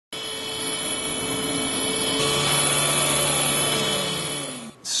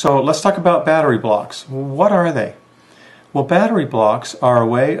So let's talk about battery blocks. What are they? Well, battery blocks are a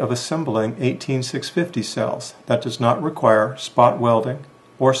way of assembling 18650 cells that does not require spot welding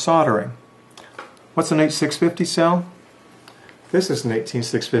or soldering. What's an 18650 cell? This is an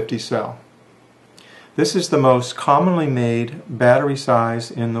 18650 cell. This is the most commonly made battery size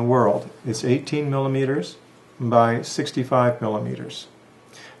in the world. It's 18 millimeters by 65 millimeters.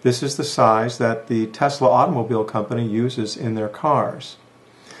 This is the size that the Tesla automobile company uses in their cars.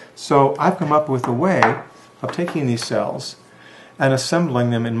 So I've come up with a way of taking these cells and assembling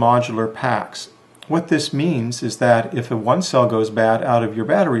them in modular packs. What this means is that if one cell goes bad out of your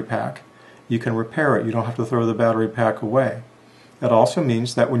battery pack, you can repair it. You don't have to throw the battery pack away. It also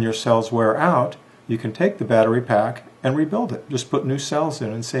means that when your cells wear out, you can take the battery pack and rebuild it. Just put new cells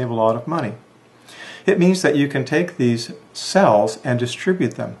in and save a lot of money. It means that you can take these cells and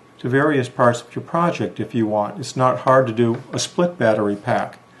distribute them to various parts of your project if you want. It's not hard to do a split battery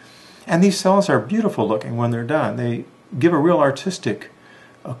pack. And these cells are beautiful looking when they're done. They give a real artistic,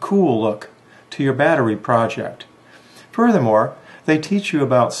 a cool look to your battery project. Furthermore, they teach you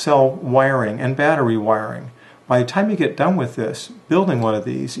about cell wiring and battery wiring. By the time you get done with this, building one of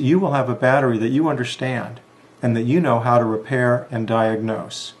these, you will have a battery that you understand and that you know how to repair and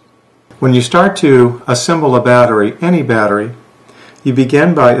diagnose. When you start to assemble a battery, any battery, you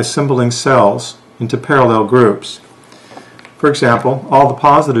begin by assembling cells into parallel groups. For example, all the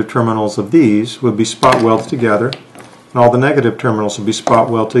positive terminals of these would be spot welded together, and all the negative terminals would be spot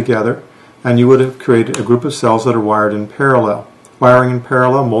welded together, and you would have created a group of cells that are wired in parallel. Wiring in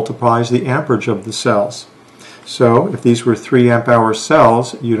parallel multiplies the amperage of the cells. So if these were 3 amp hour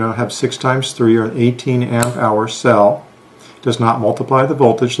cells, you now have 6 times 3 or an 18 amp hour cell. It does not multiply the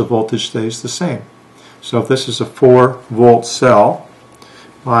voltage stays the same. So if this is a 4 volt cell,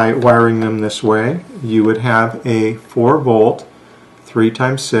 by wiring them this way, you would have a 4 volt, 3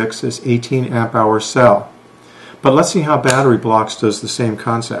 times 6 is 18 amp hour cell. But let's see how Battery Blocks does the same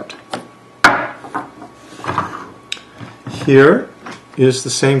concept. Here is the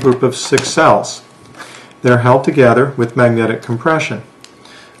same group of 6 cells. They're held together with magnetic compression.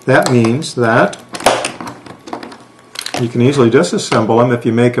 That means that you can easily disassemble them if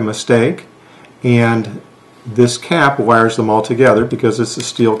you make a mistake, and this cap wires them all together because it's a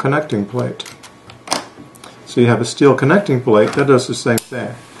steel connecting plate. So you have a steel connecting plate that does the same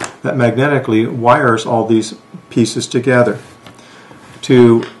thing. That magnetically wires all these pieces together.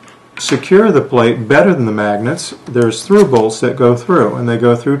 To secure the plate better than the magnets, there's through bolts that go through, and they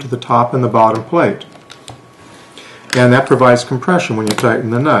go through to the top and the bottom plate. And that provides compression when you tighten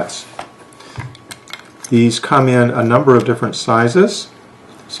the nuts. These come in a number of different sizes,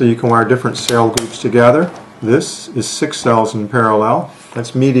 so you can wire different cell groups together. This is 6 cells in parallel.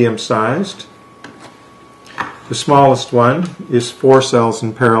 That's medium sized. The smallest one is 4 cells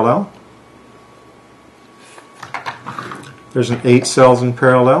in parallel. There's an 8 cells in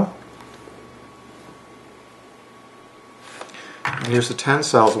parallel. And here's the 10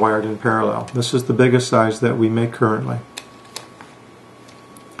 cells wired in parallel. This is the biggest size that we make currently.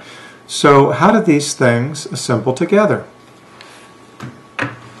 So how do these things assemble together?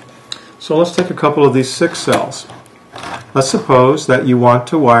 So let's take a couple of these 6 cells. Let's suppose that you want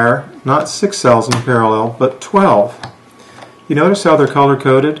to wire not 6 cells in parallel, but 12. You notice how they're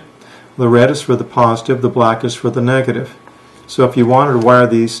color-coded? The red is for the positive, the black is for the negative. So if you wanted to wire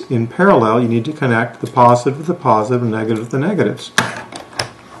these in parallel, you need to connect the positive to the positive and negative to the negatives.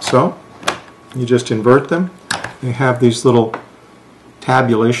 So you just invert them. You have these little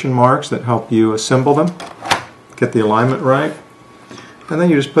tabulation marks that help you assemble them, get the alignment right. And then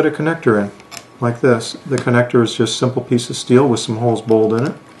you just put a connector in, like this. The connector is just a simple piece of steel with some holes bored in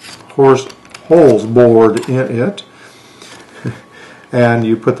it. Holes bored in it. And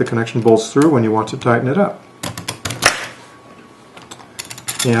you put the connection bolts through when you want to tighten it up.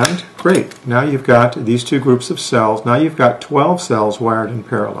 And great, now you've got these 2 groups of cells. Now you've got 12 cells wired in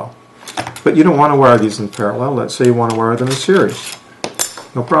parallel. But you don't want to wire these in parallel. Let's say you want to wire them in series.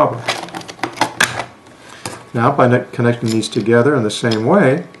 No problem. Now, by connecting these together in the same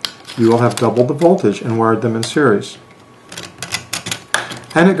way, you will have doubled the voltage and wired them in series.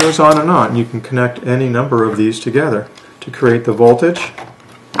 And it goes on and on. You can connect any number of these together to create the voltage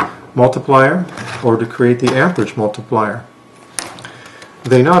multiplier or to create the amperage multiplier.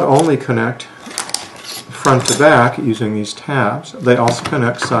 They not only connect front to back using these tabs, they also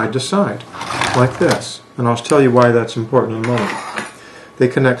connect side to side, like this. And I'll tell you why that's important in a moment. They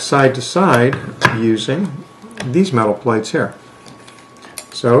connect side to side using these metal plates here.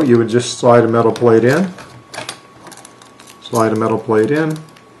 So you would just slide a metal plate in, slide a metal plate in.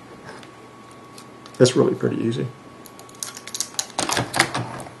 That's really pretty easy.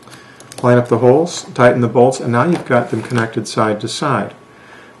 line up the holes, tighten the bolts, and now you've got them connected side to side.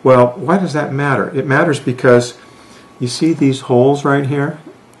 Well, why does that matter? It matters because you see these holes right here?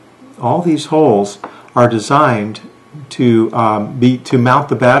 All these holes are designed to mount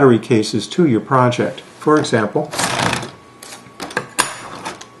the battery cases to your project. For example,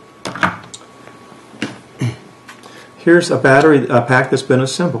 here's a battery pack that's been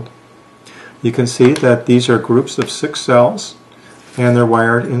assembled. You can see that these are groups of 6 cells and they're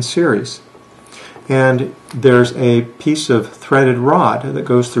wired in series. And there's a piece of threaded rod that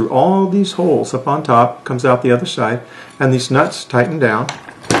goes through all these holes up on top, comes out the other side, and these nuts tighten down.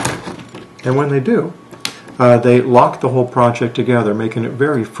 And when they do, they lock the whole project together, making it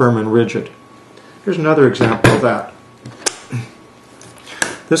very firm and rigid. Here's another example of that.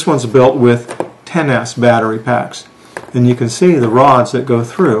 This one's built with 10S battery packs. And you can see the rods that go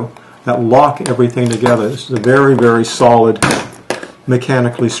through that lock everything together. This is a very, very solid,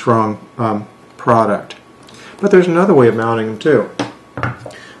 mechanically strong product. But there's another way of mounting them too.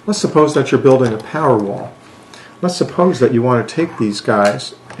 Let's suppose that you're building a power wall. Let's suppose that you want to take these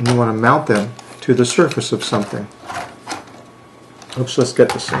guys and you want to mount them to the surface of something. Oops, let's get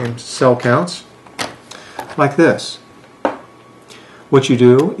the same cell counts. Like this. What you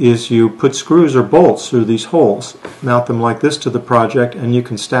do is you put screws or bolts through these holes, mount them like this to the project, and you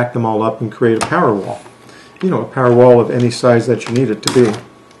can stack them all up and create a power wall. You know, a power wall of any size that you need it to be.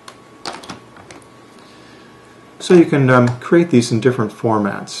 So you can create these in different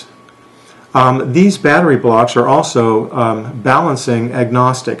formats. These battery blocks are also balancing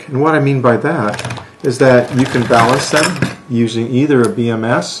agnostic. And what I mean by that is that you can balance them using either a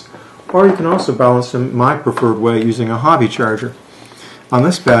BMS, or you can also balance them, my preferred way, using a hobby charger. On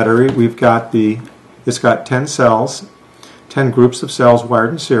this battery, it's got 10 cells, 10 groups of cells wired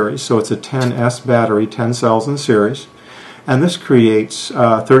in series, so it's a 10S battery, 10 cells in series. And this creates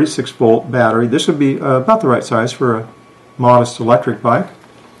a 36-volt battery. This would be about the right size for a modest electric bike.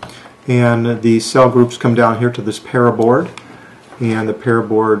 And the cell groups come down here to this pair board. And the pair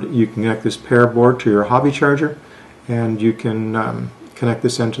board, you can connect this pair board to your hobby charger, and you can connect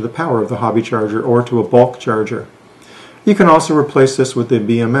this into the power of the hobby charger or to a bulk charger. You can also replace this with the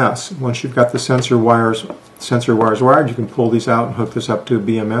BMS. Once you've got the sensor wires wired, you can pull these out and hook this up to a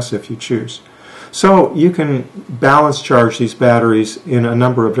BMS if you choose. So you can balance charge these batteries in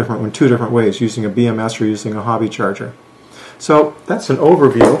two different ways, using a BMS or using a hobby charger. So that's an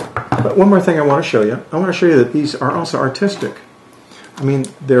overview. But one more thing I want to show you. I want to show you that these are also artistic. I mean,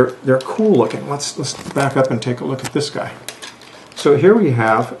 they're cool looking. Let's back up and take a look at this guy. So here we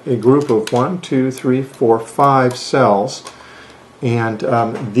have a group of 1, 2, 3, 4, 5 cells, and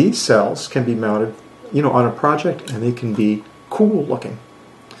these cells can be mounted, on a project, and they can be cool looking.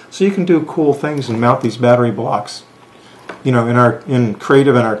 So you can do cool things and mount these battery blocks, in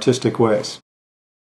creative and artistic ways.